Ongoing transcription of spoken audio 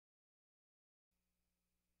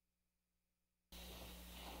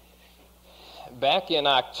Back in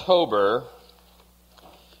October,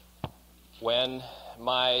 when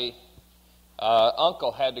my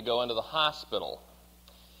uncle had to go into the hospital,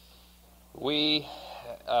 we,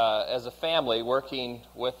 as a family working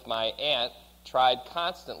with my aunt, tried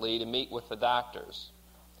constantly to meet with the doctors.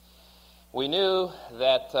 We knew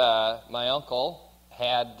that my uncle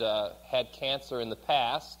had cancer in the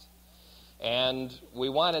past, and we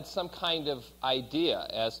wanted some kind of idea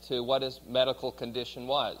as to what his medical condition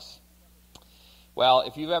was. Well,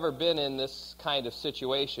 if you've ever been in this kind of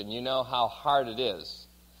situation, you know how hard it is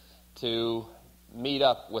to meet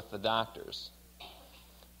up with the doctors.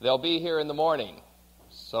 They'll be here in the morning,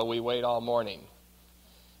 so we wait all morning.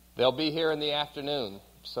 They'll be here in the afternoon,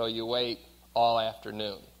 so you wait all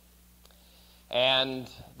afternoon.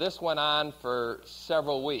 And this went on for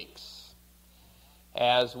several weeks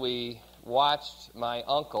as we watched my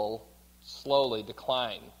uncle slowly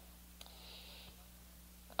decline.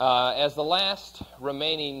 As the last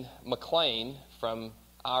remaining McLean from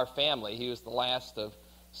our family, he was the last of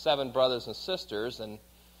 7 brothers and sisters, and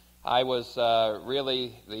I was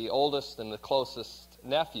really the oldest and the closest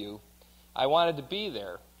nephew. I wanted to be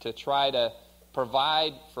there to try to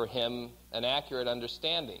provide for him an accurate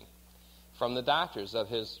understanding from the doctors of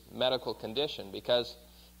his medical condition, because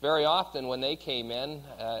very often when they came in,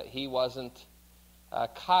 he wasn't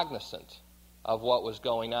cognizant of what was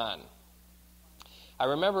going on. I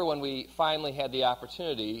remember when we finally had the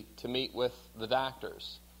opportunity to meet with the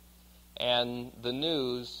doctors, and the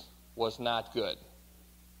news was not good.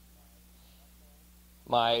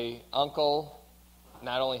 My uncle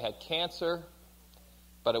not only had cancer,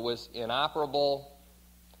 but it was inoperable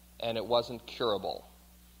and it wasn't curable.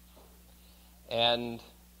 And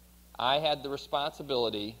I had the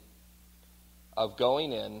responsibility of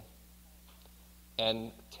going in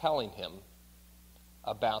and telling him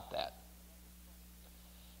about that.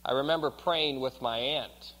 I remember praying with my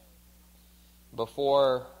aunt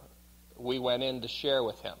before we went in to share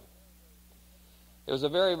with him. It was a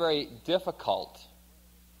very, very difficult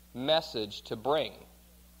message to bring.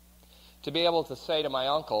 To be able to say to my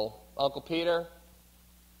uncle, Uncle Peter,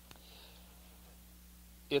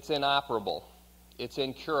 it's inoperable, it's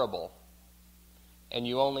incurable, and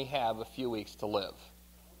you only have a few weeks to live.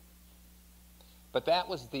 But that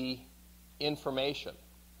was the information.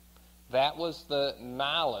 That was the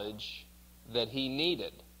knowledge that he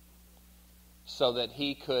needed so that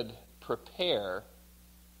he could prepare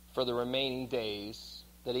for the remaining days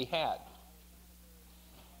that he had.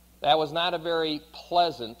 That was not a very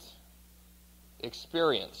pleasant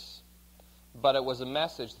experience, but it was a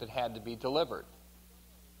message that had to be delivered.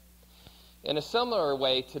 In a similar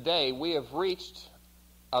way, today we have reached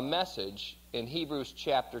a message in Hebrews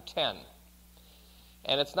chapter 10,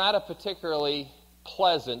 and it's not a particularly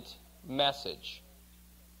pleasant message.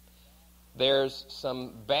 There's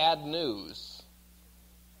some bad news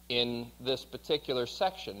in this particular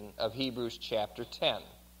section of Hebrews chapter 10.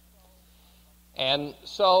 And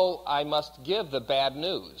so I must give the bad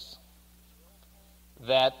news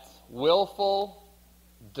that willful,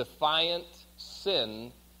 defiant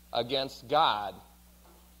sin against God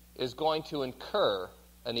is going to incur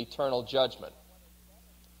an eternal judgment.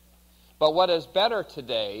 But what is better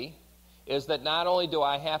today is that not only do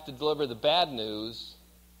I have to deliver the bad news,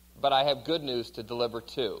 but I have good news to deliver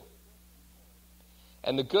too.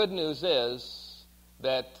 And the good news is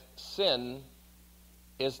that sin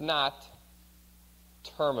is not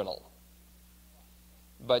terminal.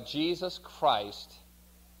 But Jesus Christ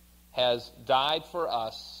has died for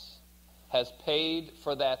us, has paid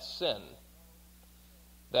for that sin,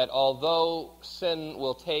 that although sin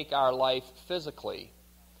will take our life physically,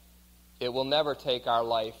 it will never take our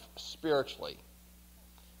life spiritually,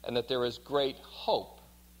 and that there is great hope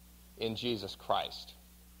in Jesus Christ.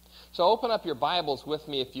 So open up your Bibles with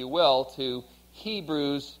me, if you will, to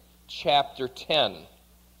Hebrews chapter 10,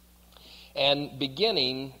 and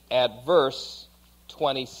beginning at verse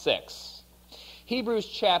 26. Hebrews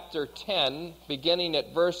chapter 10, beginning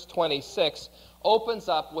at verse 26, opens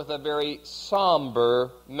up with a very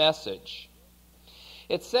somber message.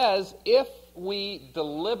 It says, if we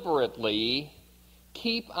deliberately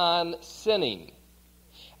keep on sinning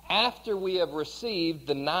after we have received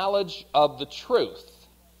the knowledge of the truth,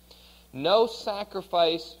 no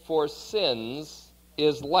sacrifice for sins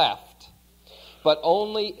is left, but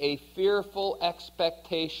only a fearful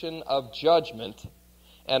expectation of judgment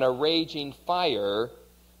and a raging fire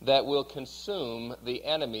that will consume the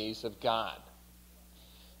enemies of God.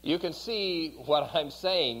 You can see what I'm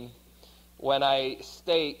saying when I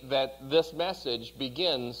state that this message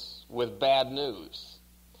begins with bad news.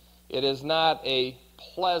 It is not a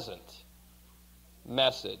pleasant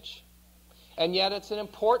message. And yet it's an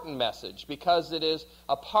important message because it is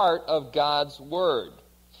a part of God's Word.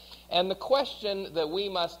 And the question that we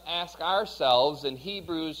must ask ourselves in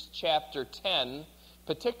Hebrews chapter 10,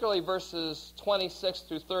 particularly verses 26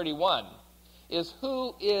 through 31, is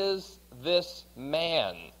who is this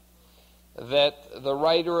man that the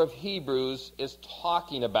writer of Hebrews is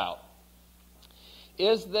talking about?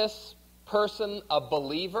 Is this person a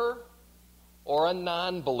believer or a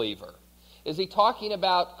non-believer? Is he talking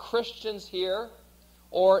about Christians here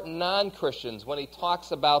or non-Christians when he talks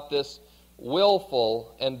about this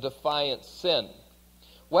willful and defiant sin?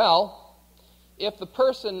 Well, if the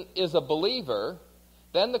person is a believer,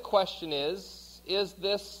 then the question is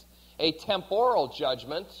this a temporal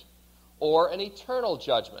judgment or an eternal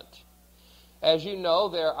judgment? As you know,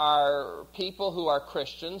 there are people who are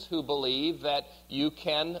Christians who believe that you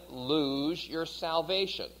can lose your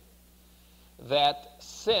salvation, that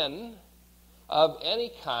sin of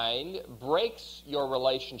any kind breaks your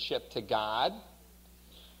relationship to God,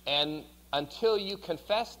 and until you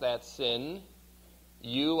confess that sin,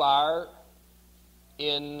 you are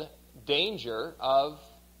in danger of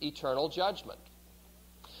eternal judgment.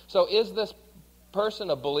 So is this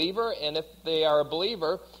person a believer? And if they are a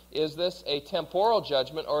believer, is this a temporal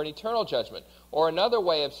judgment or an eternal judgment? Or another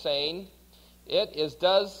way of saying it is,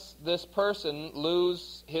 does this person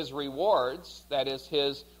lose his rewards, that is,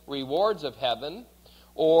 his rewards of heaven,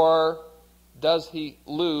 or does he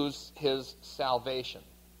lose his salvation?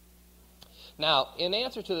 Now, in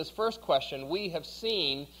answer to this first question, we have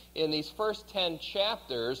seen in these first 10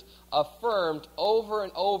 chapters affirmed over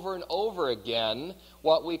and over and over again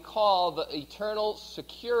what we call the eternal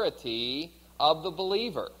security of the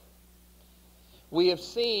believer. We have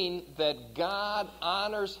seen that God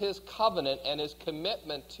honors his covenant and his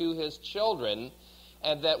commitment to his children,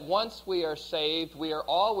 and that once we are saved, we are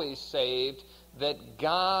always saved, that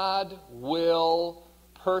God will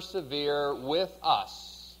persevere with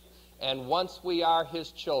us. And once we are his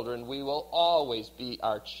children, we will always be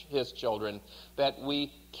his children, that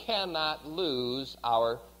we cannot lose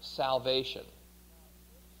our salvation.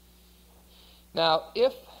 Now,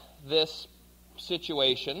 if this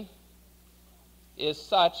situation is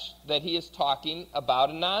such that he is talking about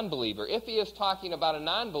a non-believer, if he is talking about a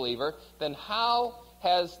non-believer, then how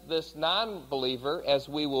has this non-believer, as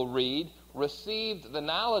we will read, received the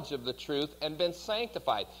knowledge of the truth and been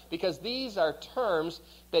sanctified? Because these are terms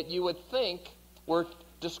that you would think were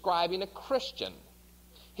describing a Christian.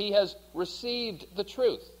 He has received the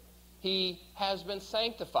truth. He has been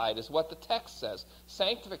sanctified, is what the text says.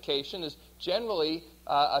 Sanctification is generally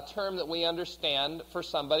a term that we understand for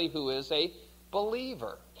somebody who is a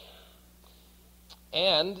believer.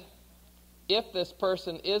 And if this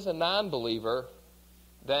person is a non-believer,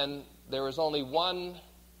 then there is only one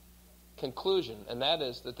conclusion, and that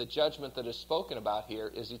is that the judgment that is spoken about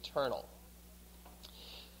here is eternal.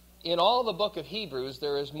 In all the book of Hebrews,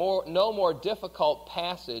 there is no more difficult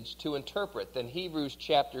passage to interpret than Hebrews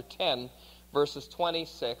chapter 10, verses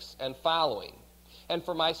 26 and following. And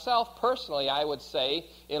for myself personally, I would say,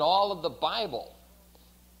 in all of the Bible,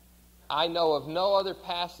 I know of no other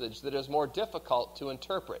passage that is more difficult to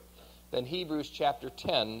interpret than Hebrews chapter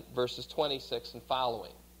 10, verses 26 and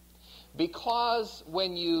following. Because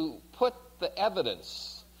when you put the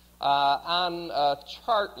evidence on a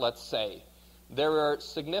chart, let's say, there are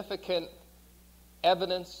significant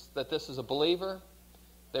evidence that this is a believer.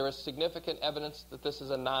 There is significant evidence that this is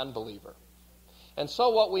a non-believer. And so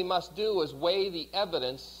what we must do is weigh the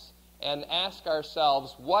evidence and ask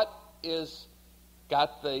ourselves, what is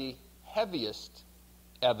got the heaviest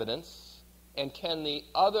evidence, and can the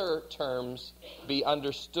other terms be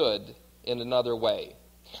understood in another way?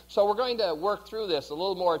 So we're going to work through this, a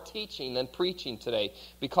little more teaching than preaching today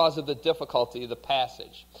because of the difficulty of the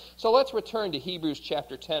passage. So let's return to Hebrews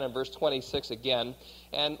chapter 10 and verse 26 again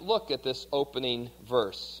and look at this opening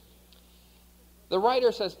verse. The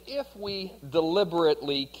writer says, if we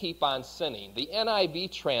deliberately keep on sinning, the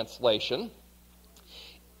NIV translation,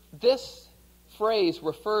 this phrase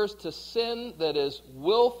refers to sin that is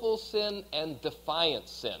willful sin and defiant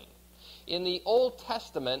sin. In the Old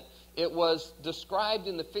Testament, it was described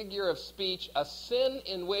in the figure of speech, a sin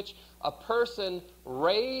in which a person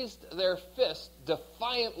raised their fist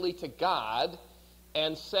defiantly to God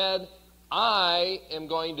and said, I am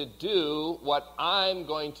going to do what I'm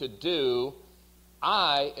going to do.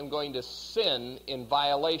 I am going to sin in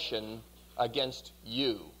violation against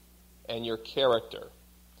you and your character.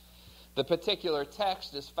 The particular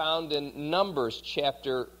text is found in Numbers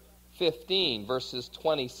chapter 15, verses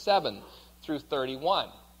 27 through 31.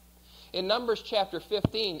 In Numbers chapter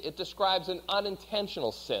 15, it describes an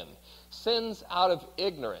unintentional sin. Sins out of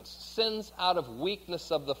ignorance, sins out of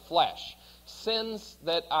weakness of the flesh, sins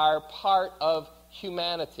that are part of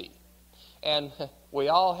humanity. And we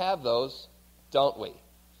all have those, don't we?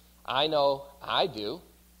 I know I do.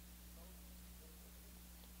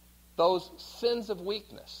 Those sins of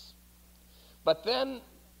weakness. But then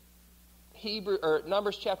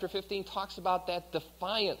Numbers chapter 15 talks about that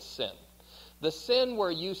defiant sin. The sin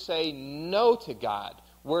where you say no to God,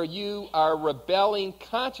 where you are rebelling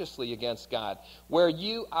consciously against God, where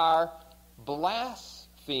you are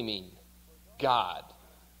blaspheming God.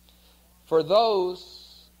 For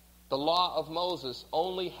those, the law of Moses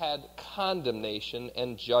only had condemnation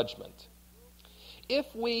and judgment. If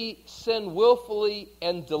we sin willfully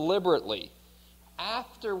and deliberately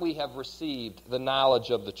after we have received the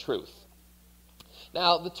knowledge of the truth.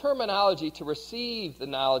 Now, the terminology to receive the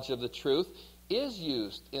knowledge of the truth is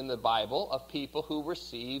used in the Bible of people who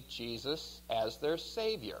receive Jesus as their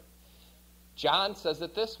Savior. John says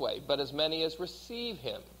it this way, but as many as receive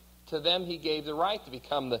him, to them he gave the right to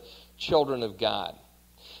become the children of God.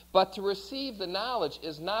 But to receive the knowledge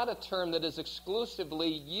is not a term that is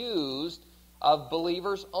exclusively used of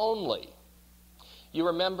believers only. You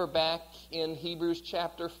remember back in Hebrews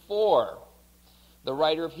chapter 4, the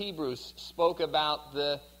writer of Hebrews spoke about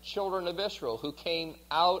the children of Israel who came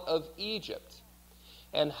out of Egypt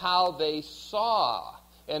and how they saw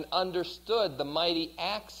and understood the mighty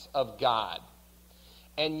acts of God.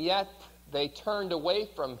 And yet they turned away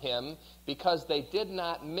from him because they did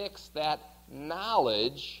not mix that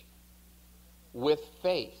knowledge with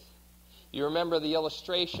faith. You remember the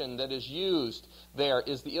illustration that is used there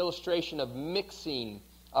is the illustration of mixing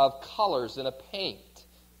of colors in a paint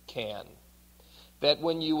can. That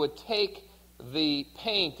when you would take the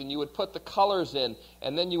paint and you would put the colors in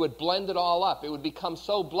and then you would blend it all up, it would become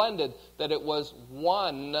so blended that it was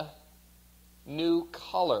one new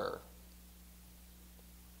color,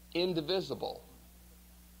 indivisible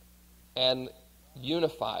and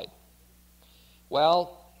unified.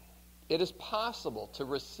 Well, it is possible to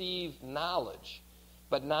receive knowledge,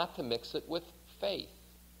 but not to mix it with faith.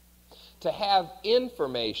 To have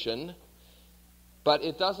information, but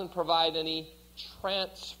it doesn't provide any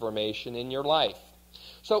transformation in your life.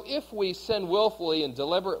 So if we sin willfully and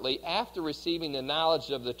deliberately after receiving the knowledge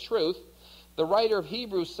of the truth, the writer of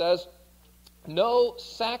Hebrews says, no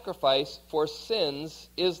sacrifice for sins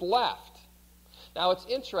is left. Now it's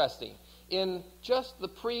interesting. In just the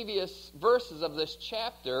previous verses of this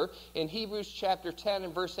chapter, in Hebrews chapter 10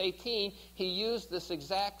 and verse 18, he used this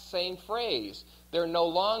exact same phrase. There no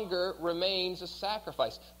longer remains a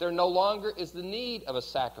sacrifice. There no longer is the need of a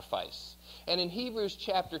sacrifice. And in Hebrews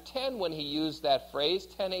chapter 10, when he used that phrase,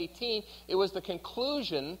 10:18, it was the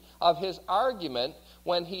conclusion of his argument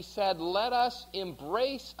when he said, let us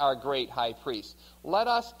embrace our great high priest. Let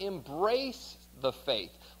us embrace the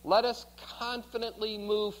faith. Let us confidently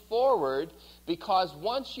move forward, because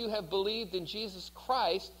once you have believed in Jesus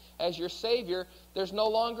Christ as your Savior, there's no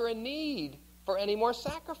longer a need for any more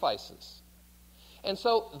sacrifices. And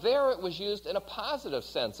so there it was used in a positive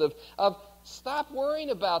sense of stop worrying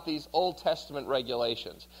about these Old Testament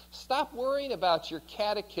regulations. Stop worrying about your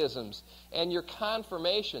catechisms and your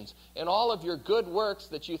confirmations and all of your good works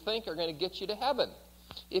that you think are going to get you to heaven.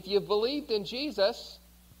 If you've believed in Jesus,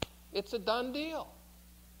 it's a done deal.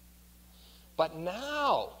 But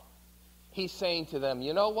now, he's saying to them,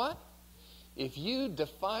 you know what? If you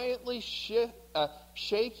defiantly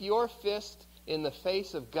shake your fist in the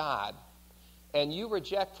face of God and you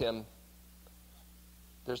reject him,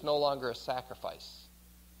 there's no longer a sacrifice.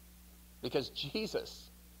 Because Jesus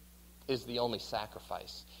is the only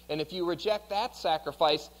sacrifice. And if you reject that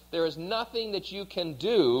sacrifice, there is nothing that you can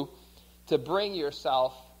do to bring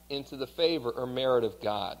yourself into the favor or merit of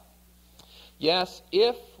God. Yes,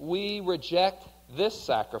 if we reject this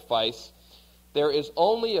sacrifice, there is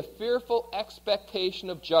only a fearful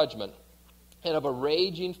expectation of judgment and of a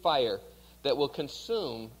raging fire that will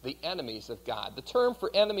consume the enemies of God. The term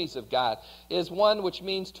for enemies of God is one which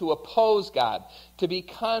means to oppose God, to be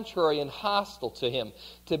contrary and hostile to him,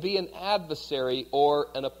 to be an adversary or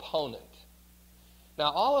an opponent.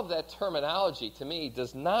 Now, all of that terminology to me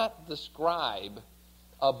does not describe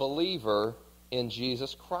a believer in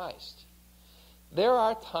Jesus Christ. There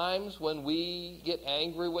are times when we get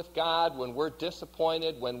angry with God, when we're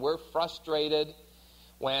disappointed, when we're frustrated,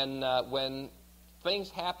 when things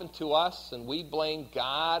happen to us and we blame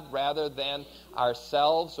God rather than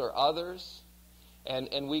ourselves or others,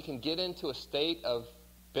 and we can get into a state of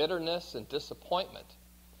bitterness and disappointment.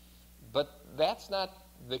 But that's not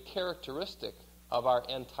the characteristic of our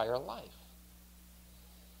entire life.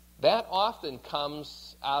 that often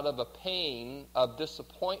comes out of a pain of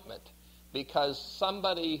disappointment because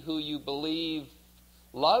somebody who you believe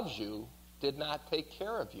loves you did not take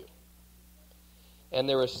care of you. And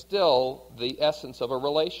there is still the essence of a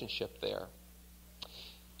relationship there.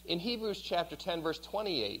 In Hebrews chapter 10, verse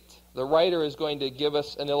 28, the writer is going to give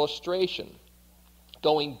us an illustration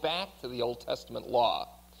going back to the Old Testament law.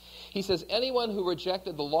 He says, anyone who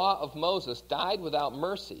rejected the law of Moses died without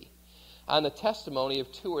mercy on the testimony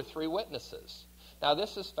of 2 or 3 witnesses. Now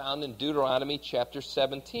this is found in Deuteronomy chapter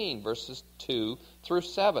 17, verses 2 through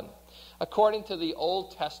 7. According to the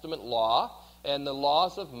Old Testament law and the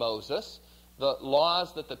laws of Moses, the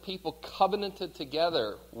laws that the people covenanted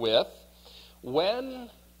together with, when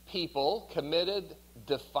people committed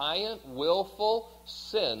defiant, willful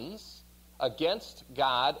sins against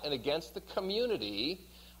God and against the community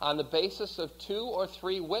on the basis of 2 or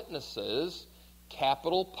 3 witnesses,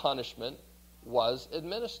 capital punishment was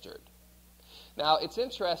administered. Now, it's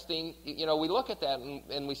interesting, we look at that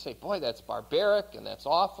and we say, boy, that's barbaric and that's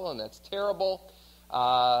awful and that's terrible.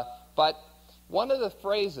 But one of the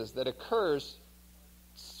phrases that occurs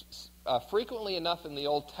frequently enough in the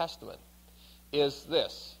Old Testament is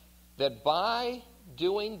this, that by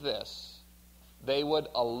doing this, they would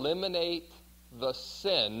eliminate the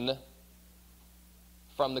sin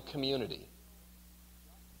from the community.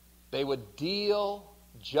 They would deal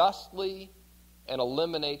justly and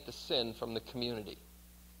eliminate the sin from the community.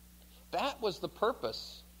 That was the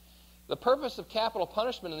purpose. The purpose of capital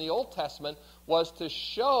punishment in the Old Testament was to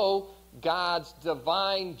show God's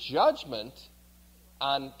divine judgment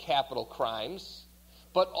on capital crimes,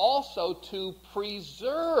 but also to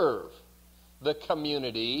preserve the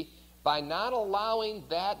community by not allowing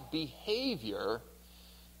that behavior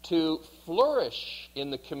to flourish in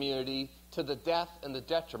the community to the death and the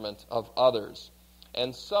detriment of others.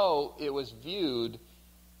 And so it was viewed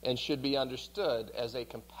and should be understood as a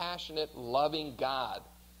compassionate, loving God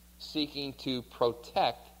seeking to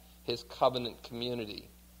protect his covenant community.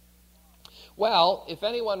 Well, if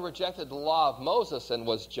anyone rejected the law of Moses and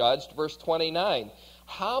was judged, verse 29,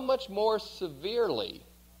 how much more severely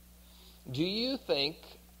do you think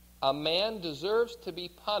a man deserves to be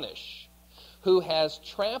punished who has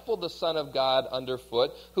trampled the Son of God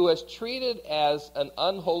underfoot, who has treated as an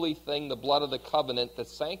unholy thing the blood of the covenant that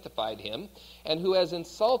sanctified him, and who has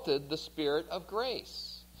insulted the Spirit of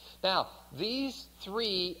grace? Now, these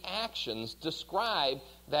 3 actions describe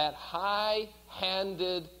that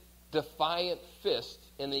high-handed, defiant fist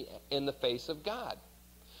in the face of God.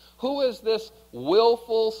 Who is this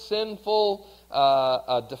willful, sinful,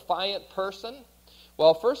 defiant person?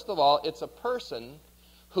 Well, first of all, it's a person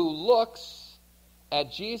who looks at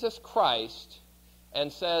Jesus Christ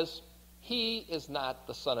and says, he is not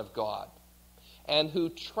the Son of God, and who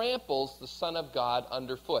tramples the Son of God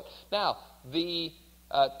underfoot. Now, the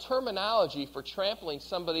terminology for trampling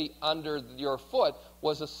somebody under your foot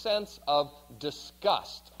was a sense of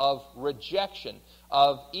disgust, of rejection,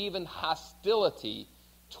 of even hostility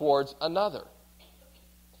towards another.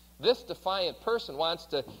 This defiant person wants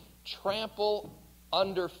to trample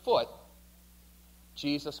underfoot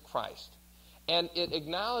Jesus Christ. And it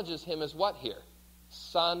acknowledges him as what here?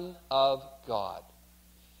 Son of God.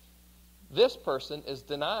 This person is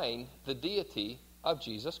denying the deity of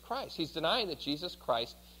Jesus Christ. He's denying that Jesus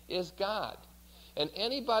Christ is God. And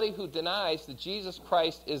anybody who denies that Jesus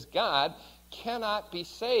Christ is God cannot be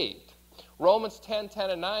saved. Romans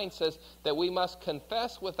 10:10 and 9 says that we must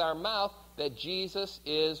confess with our mouth that Jesus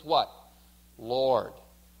is what? Lord.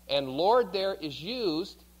 And Lord there is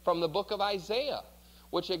used from the book of Isaiah,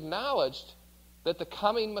 which acknowledged that the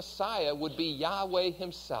coming Messiah would be Yahweh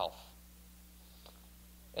himself.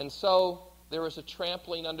 And so there is a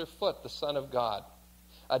trampling underfoot the Son of God,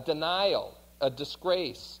 a denial, a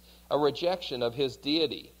disgrace, a rejection of his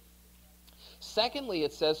deity. Secondly,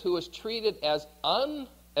 it says, who is treated as an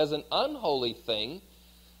unholy thing,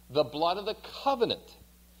 the blood of the covenant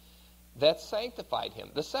that sanctified him.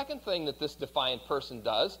 The second thing that this defiant person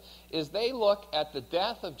does is they look at the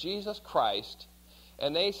death of Jesus Christ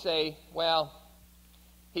and they say, well,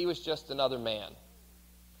 he was just another man.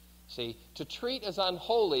 See, to treat as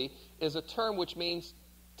unholy is a term which means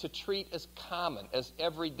to treat as common, as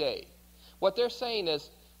everyday. What they're saying is,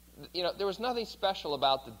 there was nothing special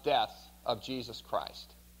about the death of Jesus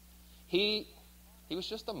Christ. He was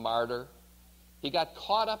just a martyr. He got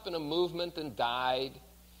caught up in a movement and died.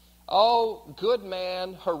 Oh, good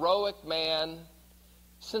man, heroic man,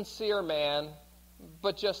 sincere man,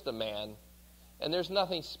 but just a man. And there's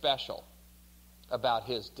nothing special about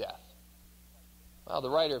his death. Well, the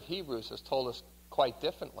writer of Hebrews has told us quite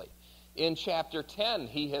differently. In chapter 10,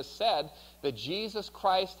 he has said that Jesus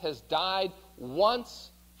Christ has died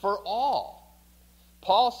once for all.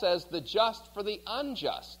 Paul says the just for the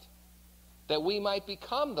unjust, that we might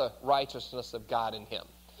become the righteousness of God in him.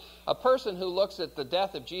 A person who looks at the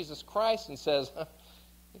death of Jesus Christ and says,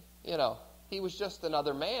 he was just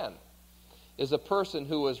another man, is a person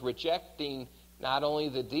who is rejecting not only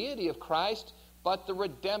the deity of Christ, but the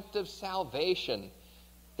redemptive salvation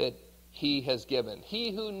that he has given.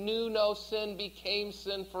 He who knew no sin became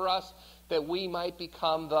sin for us, that we might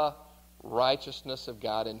become the righteousness of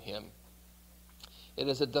God in him. It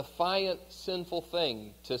is a defiant, sinful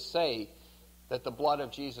thing to say that the blood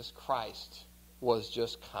of Jesus Christ was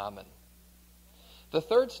just common. The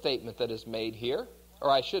third statement that is made here, or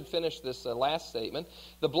I should finish this last statement,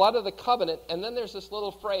 the blood of the covenant, and then there's this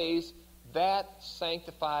little phrase, that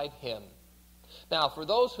sanctified him. Now, for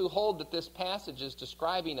those who hold that this passage is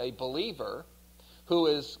describing a believer who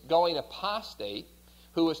is going apostate,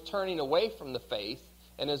 who is turning away from the faith,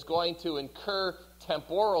 and is going to incur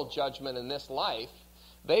temporal judgment in this life,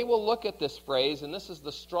 they will look at this phrase, and this is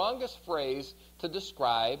the strongest phrase to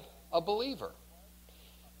describe a believer,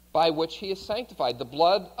 by which he is sanctified. The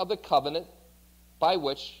blood of the covenant by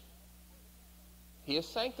which he is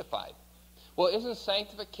sanctified. Well, isn't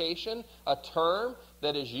sanctification a term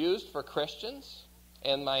that is used for Christians?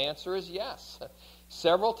 And my answer is yes.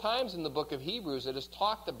 Several times in the book of Hebrews it is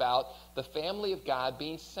talked about the family of God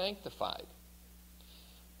being sanctified.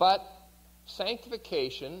 But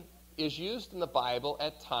sanctification is used in the Bible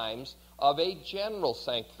at times of a general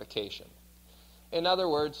sanctification. In other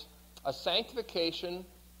words, a sanctification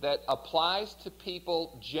that applies to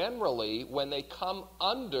people generally when they come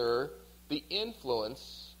under the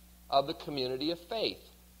influence of the community of faith.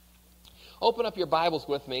 Open up your Bibles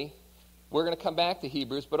with me. We're going to come back to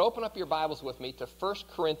Hebrews, but open up your Bibles with me to 1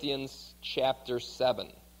 Corinthians chapter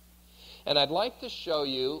 7. And I'd like to show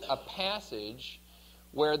you a passage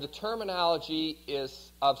where the terminology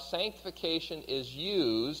of sanctification is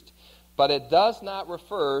used, but it does not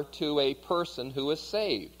refer to a person who is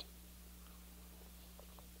saved.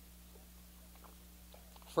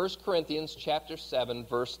 1 Corinthians chapter 7,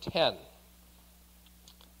 verse 10.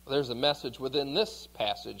 There's a message within this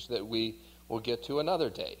passage that we will get to another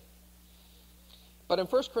day. But in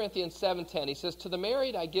 1 Corinthians 7:10, he says, "To the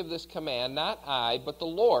married I give this command, not I, but the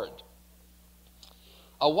Lord.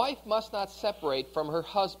 A wife must not separate from her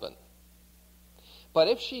husband. But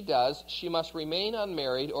if she does, she must remain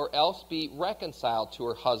unmarried or else be reconciled to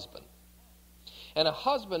her husband. And a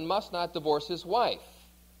husband must not divorce his wife.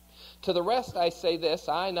 To the rest I say this,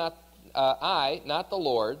 I, not the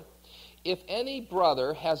Lord. If any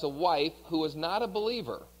brother has a wife who is not a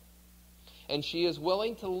believer, and she is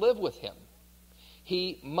willing to live with him,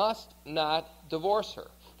 he must not divorce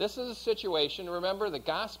her." This is a situation, remember, the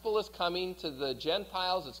gospel is coming to the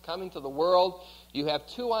Gentiles, it's coming to the world. You have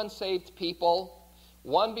two unsaved people.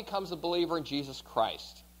 One becomes a believer in Jesus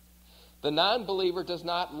Christ. The non-believer does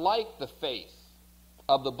not like the faith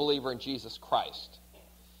of the believer in Jesus Christ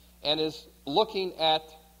and is looking at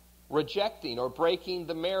rejecting or breaking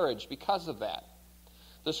the marriage because of that.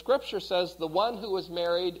 The Scripture says the one who is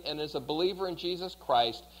married and is a believer in Jesus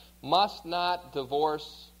Christ must not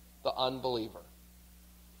divorce the unbeliever.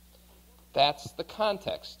 That's the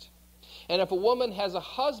context. And if a woman has a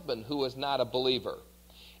husband who is not a believer,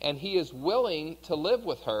 and he is willing to live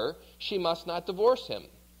with her, she must not divorce him.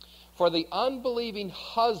 For the unbelieving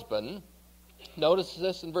husband, notice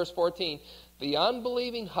this in verse 14, the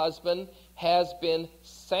unbelieving husband has been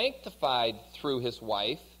sanctified through his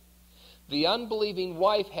wife. The unbelieving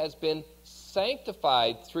wife has been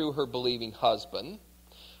sanctified through her believing husband.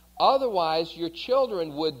 Otherwise, your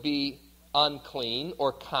children would be unclean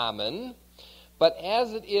or common, but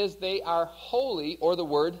as it is, they are holy, or the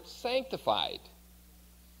word sanctified.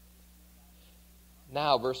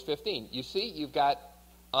 Now, verse 15. You see, you've got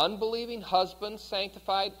unbelieving husband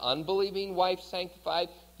sanctified, unbelieving wife sanctified.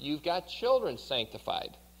 You've got children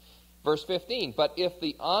sanctified. Verse 15. "But if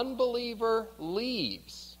the unbeliever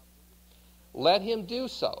leaves, let him do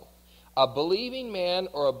so. A believing man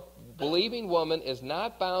or a believing woman is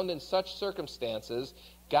not bound in such circumstances.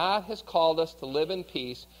 God has called us to live in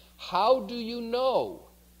peace. How do you know,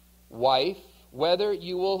 wife, whether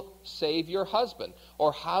you will save your husband?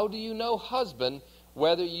 Or how do you know, husband,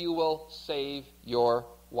 whether you will save your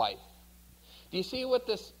wife?" Do you see what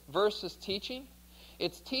this verse is teaching?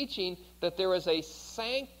 It's teaching that there is a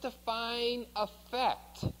sanctifying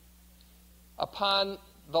effect upon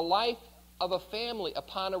the life of a family,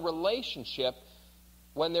 upon a relationship,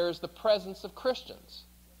 when there is the presence of Christians.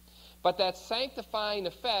 But that sanctifying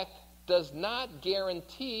effect does not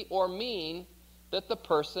guarantee or mean that the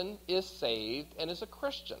person is saved and is a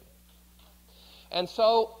Christian. And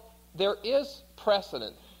so there is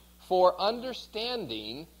precedent for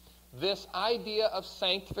understanding this idea of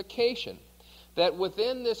sanctification, that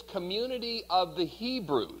within this community of the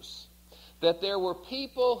Hebrews, that there were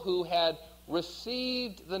people who had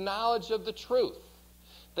received the knowledge of the truth.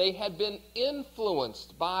 They had been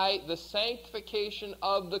influenced by the sanctification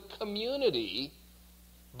of the community,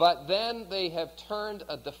 but then they have turned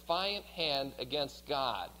a defiant hand against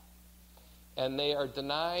God, and they are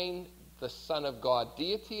denying the Son of God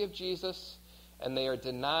deity of Jesus, and they are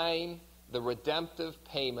denying the redemptive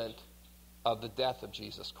payment of the death of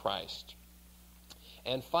Jesus Christ.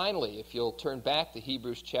 And finally, if you'll turn back to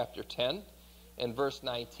Hebrews chapter 10 and verse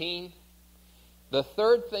 19, the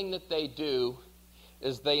third thing that they do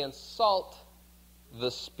is they insult the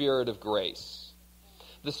Spirit of grace.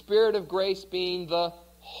 The Spirit of grace being the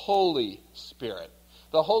Holy Spirit.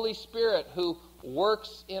 The Holy Spirit who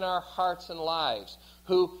works in our hearts and lives,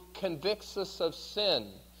 who convicts us of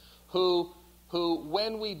sin, who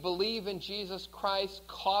when we believe in Jesus Christ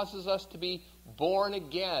causes us to be born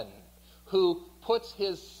again, who puts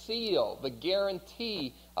his seal, the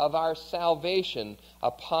guarantee of our salvation,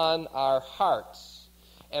 upon our hearts.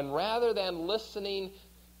 And rather than listening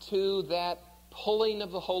to that pulling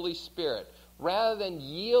of the Holy Spirit, rather than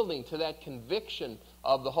yielding to that conviction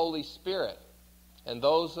of the Holy Spirit, and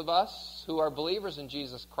those of us who are believers in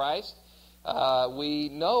Jesus Christ, we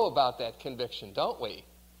know about that conviction, don't we?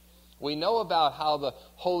 We know about how the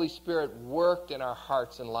Holy Spirit worked in our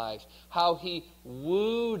hearts and lives, how he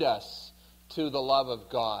wooed us to the love of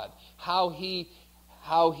God, how he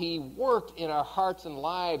worked in our hearts and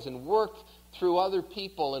lives and worked through other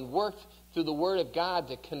people and worked through the Word of God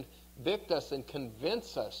to convict us and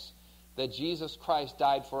convince us that Jesus Christ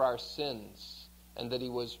died for our sins and that he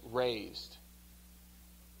was raised.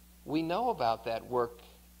 We know about that work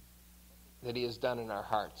that he has done in our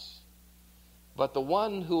hearts. But the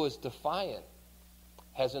one who is defiant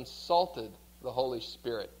has insulted the Holy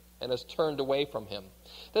Spirit and has turned away from him.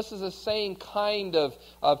 This is the same kind of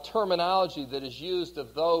terminology that is used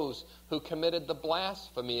of those who committed the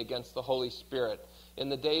blasphemy against the Holy Spirit in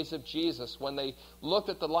the days of Jesus, when they looked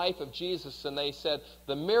at the life of Jesus and they said,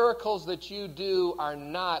 the miracles that you do are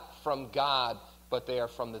not from God, but they are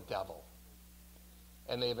from the devil.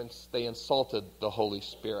 And they insulted the Holy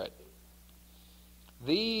Spirit.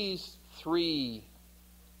 These three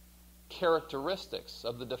characteristics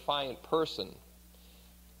of the defiant person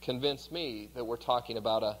convince me that we're talking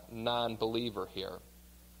about a non-believer here.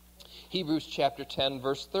 Hebrews chapter 10,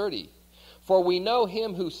 verse 30. For we know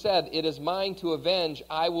him who said, it is mine to avenge,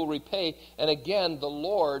 I will repay, and again the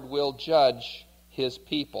Lord will judge his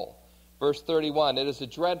people. Verse 31, it is a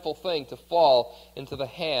dreadful thing to fall into the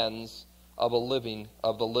hands of the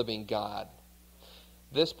living God.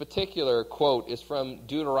 This particular quote is from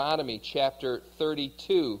Deuteronomy chapter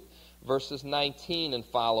 32, verses 19 and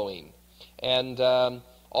following, and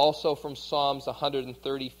also from Psalms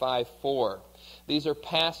 135:4. These are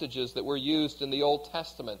passages that were used in the Old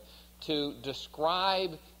Testament to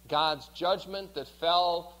describe God's judgment that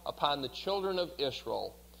fell upon the children of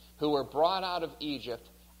Israel who were brought out of Egypt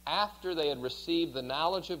after they had received the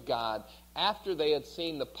knowledge of God, after they had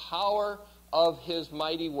seen the power of his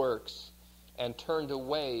mighty works, and turned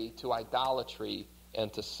away to idolatry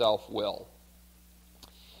and to self-will.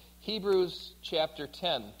 Hebrews chapter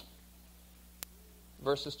 10,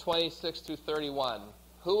 verses 26 through 31.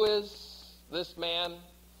 Who is this man?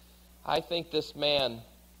 I think this man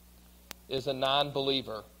is a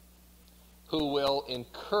non-believer who will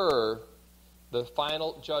incur the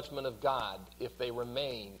final judgment of God if they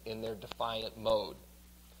remain in their defiant mode.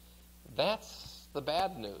 That's the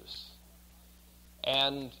bad news.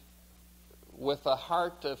 And with a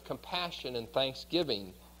heart of compassion and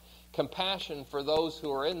thanksgiving, compassion for those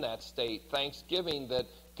who are in that state, thanksgiving that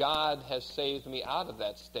God has saved me out of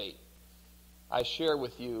that state, I share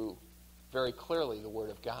with you very clearly the Word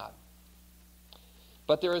of God.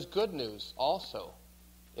 But there is good news also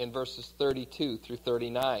in verses 32 through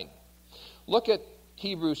 39. Look at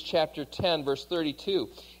Hebrews chapter 10, verse 32.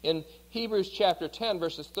 In Hebrews chapter 10,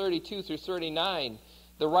 verses 32 through 39,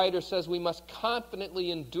 the writer says we must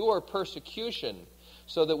confidently endure persecution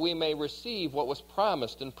so that we may receive what was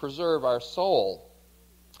promised and preserve our soul.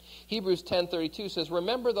 Hebrews 10:32 says,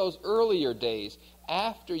 remember those earlier days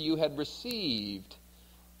after you had received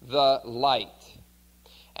the light.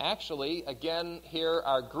 Actually, again, here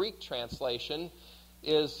our Greek translation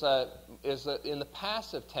is in the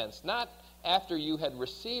passive tense. Not after you had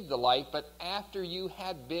received the light, but after you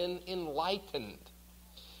had been enlightened.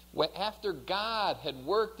 After God had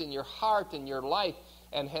worked in your heart and your life,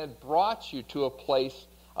 and had brought you to a place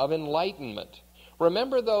of enlightenment.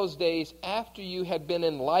 Remember those days after you had been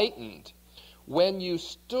enlightened, when you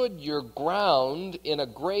stood your ground in a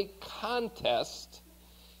great contest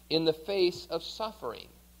in the face of suffering.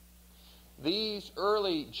 These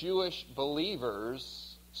early Jewish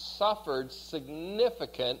believers suffered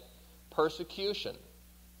significant persecution.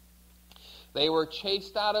 They were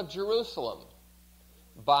chased out of Jerusalem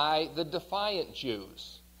by the defiant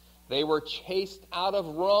Jews. They were chased out of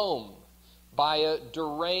Rome by a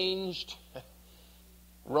deranged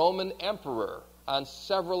Roman emperor on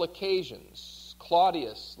several occasions,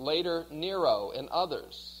 Claudius, later Nero, and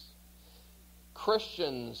others.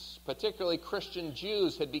 Christians, particularly Christian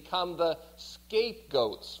Jews, had become the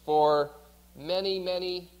scapegoats for many,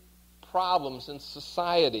 many problems in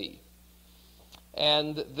society.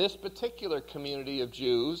 And this particular community of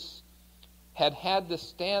Jews had had to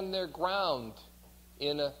stand their ground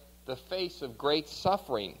in the face of great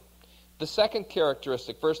suffering. The second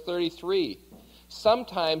characteristic, verse 33,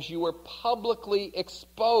 sometimes you were publicly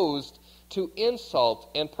exposed to insult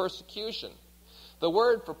and persecution. The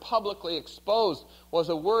word for publicly exposed was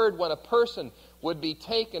a word when a person would be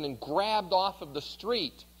taken and grabbed off of the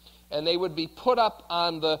street, and they would be put up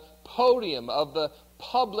on the podium of the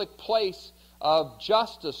public place of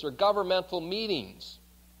justice or governmental meetings.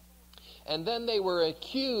 And then they were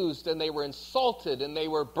accused and they were insulted and they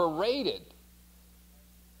were berated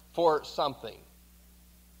for something.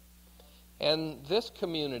 And this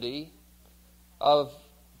community of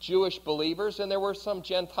Jewish believers, and there were some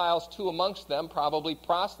Gentiles too amongst them, probably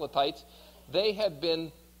proselytes, they had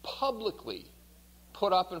been publicly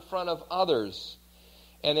put up in front of others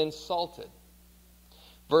and insulted.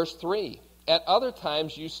 Verse 3, at other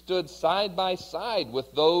times you stood side by side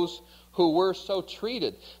with those who were so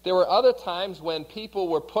treated. There were other times when people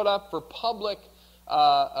were put up for public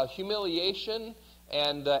humiliation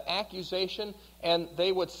and accusation, and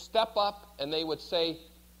they would step up and they would say,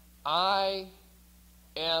 I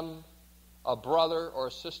am a brother or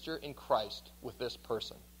a sister in Christ with this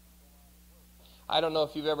person. I don't know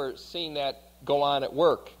if you've ever seen that go on at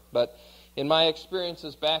work, but in my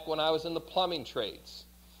experiences back when I was in the plumbing trades,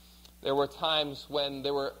 there were times when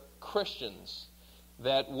there were Christians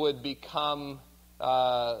that would become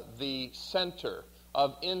the center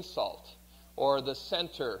of insult or the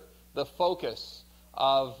center, the focus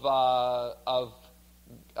of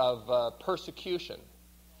persecution.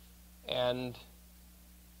 And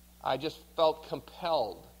I just felt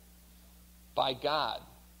compelled by God,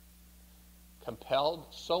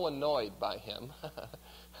 so annoyed by him,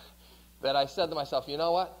 that I said to myself, you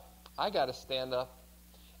know what? I got to stand up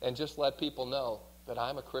and just let people know that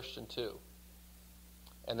I'm a Christian too,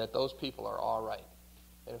 and that those people are all right.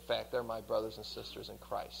 And in fact, they're my brothers and sisters in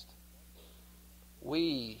Christ.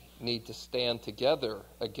 We need to stand together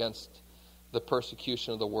against the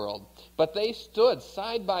persecution of the world. But they stood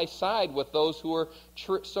side by side with those who were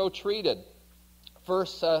so treated.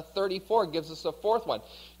 Verse 34 gives us a fourth one.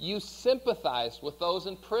 You sympathized with those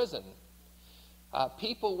in prison.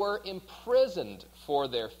 People were imprisoned for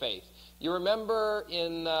their faith. You remember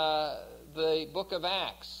in the book of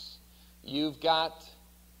Acts, you've got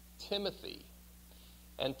Timothy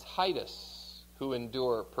and Titus who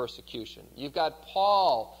endure persecution. You've got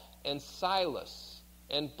Paul and Silas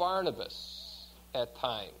and Barnabas at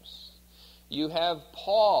times. You have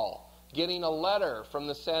Paul getting a letter from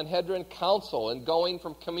the Sanhedrin Council and going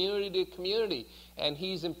from community to community, and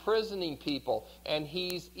he's imprisoning people, and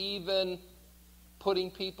he's even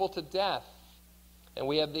putting people to death. And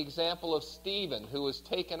we have the example of Stephen, who was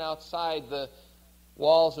taken outside the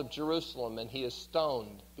walls of Jerusalem, and he is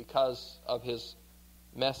stoned because of his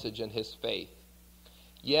message and his faith.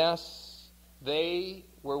 Yes, they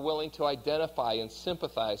were willing to identify and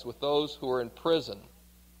sympathize with those who were in prison.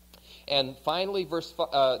 And finally,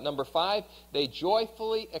 number 5, they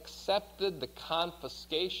joyfully accepted the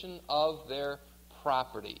confiscation of their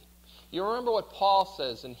property. You remember what Paul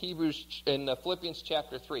says in Philippians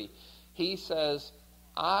chapter 3. He says,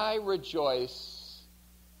 I rejoice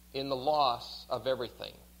in the loss of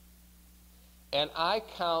everything, and I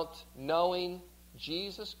count knowing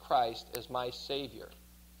Jesus Christ as my Savior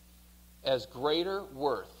as greater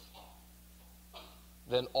worth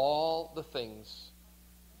than all the things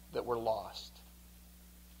that were lost.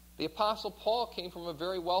 The Apostle Paul came from a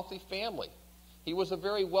very wealthy family. He was a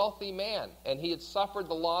very wealthy man, and he had suffered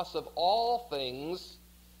the loss of all things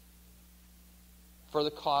for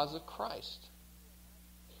the cause of Christ.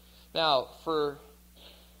 Now, for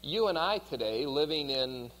you and I today, living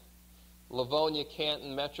in Livonia,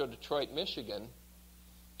 Canton, Metro Detroit, Michigan,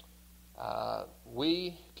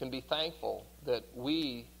 we can be thankful that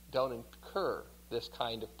we don't incur this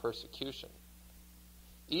kind of persecution.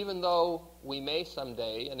 Even though we may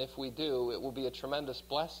someday, and if we do, it will be a tremendous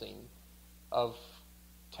blessing of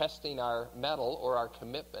testing our mettle or our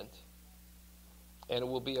commitment, and it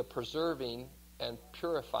will be a preserving and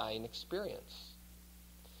purifying experience.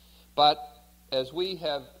 But as we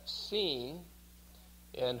have seen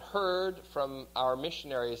and heard from our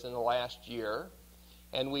missionaries in the last year,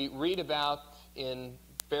 and we read about in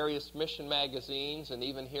various mission magazines and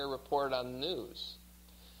even hear reported on the news,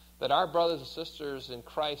 that our brothers and sisters in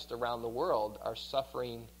Christ around the world are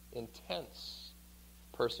suffering intense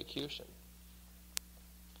persecution,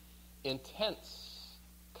 intense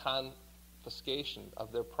confiscation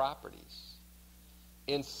of their properties,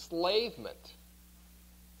 enslavement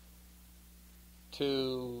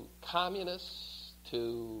to communists,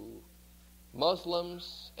 to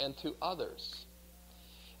Muslims, and to others.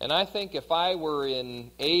 And I think if I were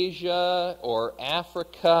in Asia or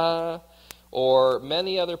Africa or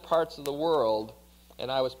many other parts of the world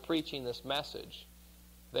and I was preaching this message,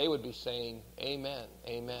 they would be saying, amen,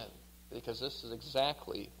 amen, because this is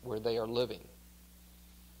exactly where they are living.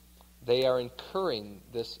 They are incurring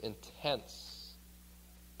this intense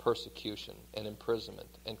persecution and imprisonment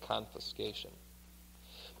and confiscation.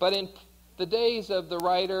 But in the days of the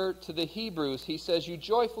writer to the Hebrews, he says, you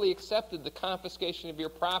joyfully accepted the confiscation of your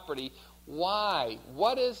property. Why?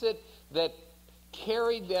 What is it that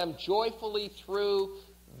carried them joyfully through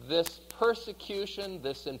this persecution,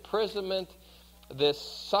 this imprisonment, this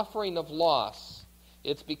suffering of loss?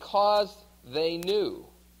 It's because they knew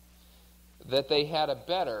that they had a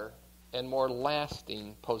better and more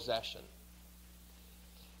lasting possession.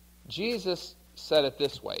 Jesus said it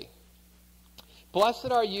this way,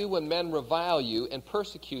 blessed are you when men revile you and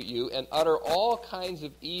persecute you and utter all kinds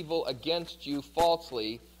of evil against you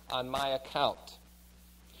falsely on my account.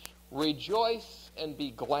 Rejoice and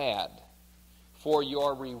be glad, for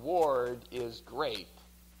your reward is great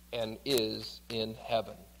and is in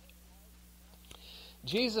heaven.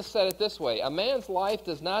 Jesus said it this way, a man's life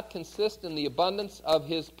does not consist in the abundance of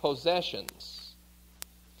his possessions.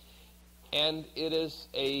 And it is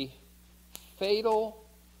a fatal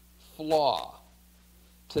flaw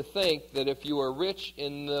to think that if you are rich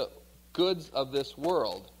in the goods of this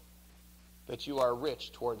world, that you are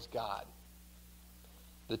rich towards God.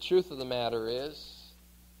 The truth of the matter is,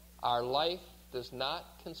 our life does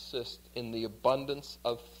not consist in the abundance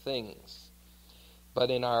of things, but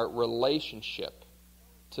in our relationship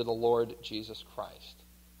to the Lord Jesus Christ.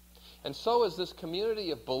 And so as this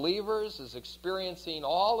community of believers is experiencing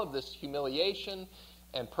all of this humiliation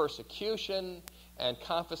and persecution and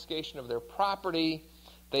confiscation of their property,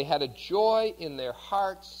 they had a joy in their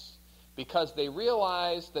hearts because they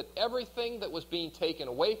realized that everything that was being taken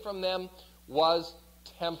away from them was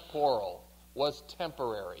temporal, was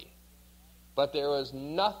temporary. But there was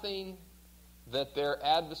nothing that their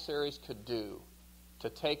adversaries could do to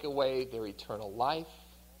take away their eternal life,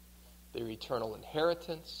 their eternal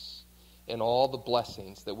inheritance, and all the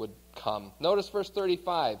blessings that would come. Notice verse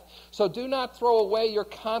 35. So do not throw away your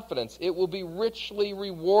confidence. It will be richly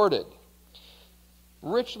rewarded.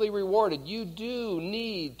 Richly rewarded. You do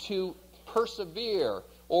need to persevere,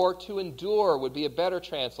 or to endure would be a better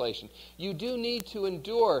translation. You do need to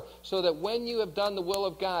endure so that when you have done the will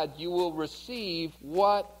of God, you will receive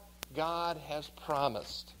what God has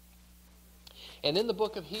promised. And in the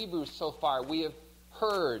book of Hebrews so far, we have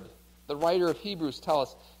heard the writer of Hebrews tell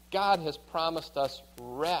us God has promised us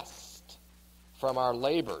rest from our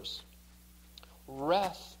labors,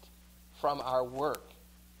 rest from our work.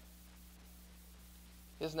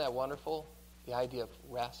 Isn't that wonderful? The idea of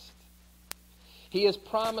rest. He has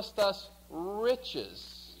promised us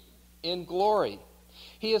riches in glory.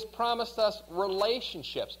 He has promised us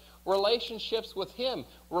relationships. Relationships with Him.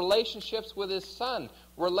 Relationships with His Son.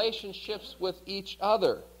 Relationships with each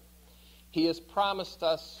other. He has promised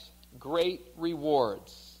us great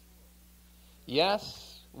rewards.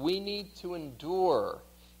 Yes, we need to endure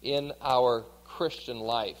in our Christian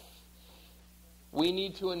life. We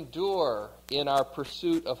need to endure in our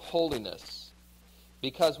pursuit of holiness,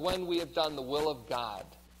 because when we have done the will of God,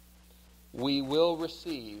 we will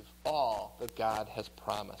receive all that God has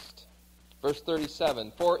promised. Verse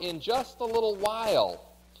 37, for in just a little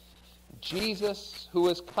while, Jesus who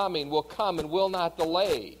is coming will come and will not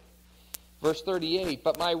delay. Verse 38,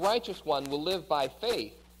 but my righteous one will live by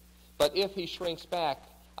faith, but if he shrinks back,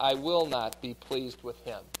 I will not be pleased with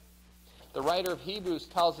him. The writer of Hebrews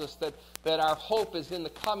tells us that our hope is in the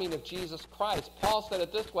coming of Jesus Christ. Paul said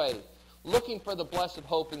it this way, looking for the blessed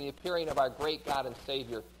hope in the appearing of our great God and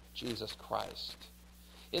Savior, Jesus Christ.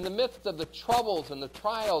 In the midst of the troubles and the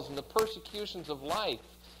trials and the persecutions of life,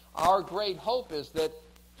 Our great hope is that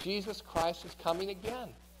Jesus Christ is coming again.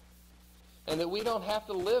 And that we don't have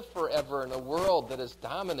to live forever in a world that is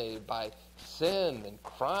dominated by sin and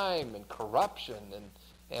crime and corruption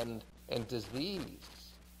and disease.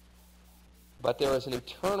 But there is an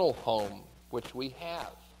eternal home which we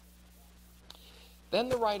have. Then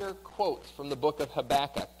the writer quotes from the book of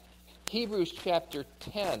Habakkuk. Hebrews chapter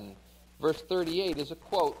 10, verse 38 is a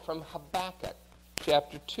quote from Habakkuk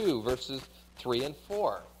chapter 2, verses 3 and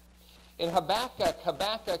 4. In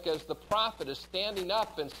Habakkuk as the prophet is standing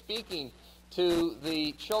up and speaking to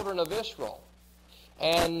the children of Israel.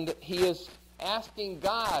 And he is asking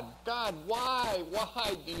God, why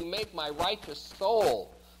do you make my righteous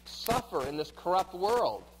soul suffer in this corrupt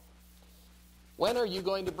world? When are you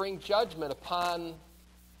going to bring judgment upon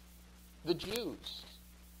the Jews?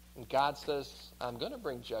 And God says, I'm going to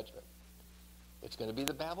bring judgment. It's going to be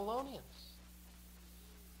the Babylonians.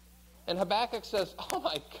 And Habakkuk says, oh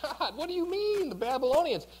my God, what do you mean, the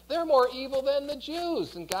Babylonians? They're more evil than the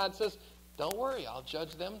Jews. And God says, don't worry, I'll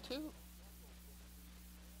judge them too.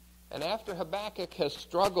 And after Habakkuk has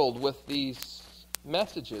struggled with these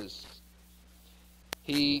messages,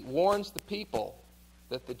 he warns the people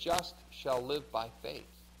that the just shall live by faith.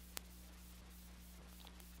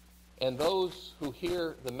 And those who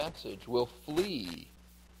hear the message will flee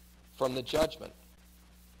from the judgment.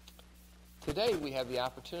 Today we have the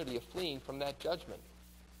opportunity of fleeing from that judgment.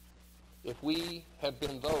 If we have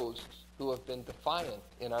been those who have been defiant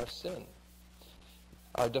in our sin,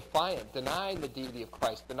 are defiant, denying the deity of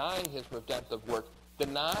Christ, denying his redemptive work,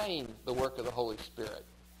 denying the work of the Holy Spirit,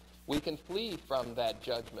 we can flee from that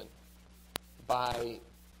judgment by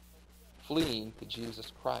fleeing to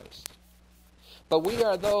Jesus Christ. But we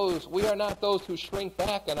are not those who shrink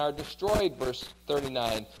back and are destroyed, verse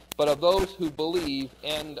 39, but of those who believe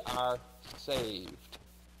and are saved.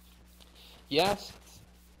 Yes,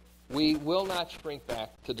 we will not shrink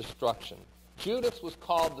back to destruction. Judas was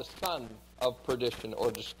called the son of perdition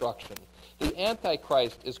or destruction. The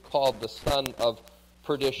Antichrist is called the son of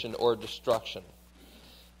perdition or destruction.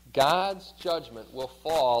 God's judgment will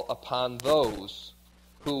fall upon those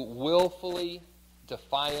who willfully,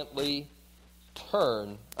 defiantly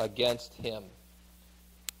turn against him.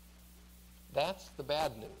 That's the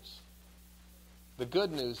bad news. The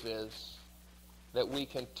good news is that we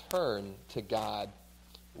can turn to God,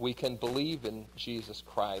 we can believe in Jesus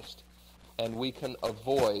Christ, and we can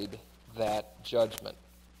avoid that judgment.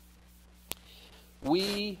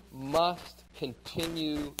 We must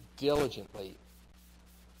continue diligently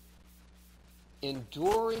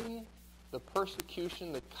enduring the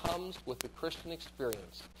persecution that comes with the Christian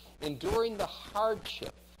experience, enduring the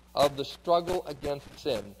hardship of the struggle against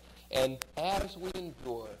sin. And as we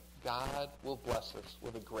endure, God will bless us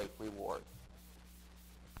with a great reward.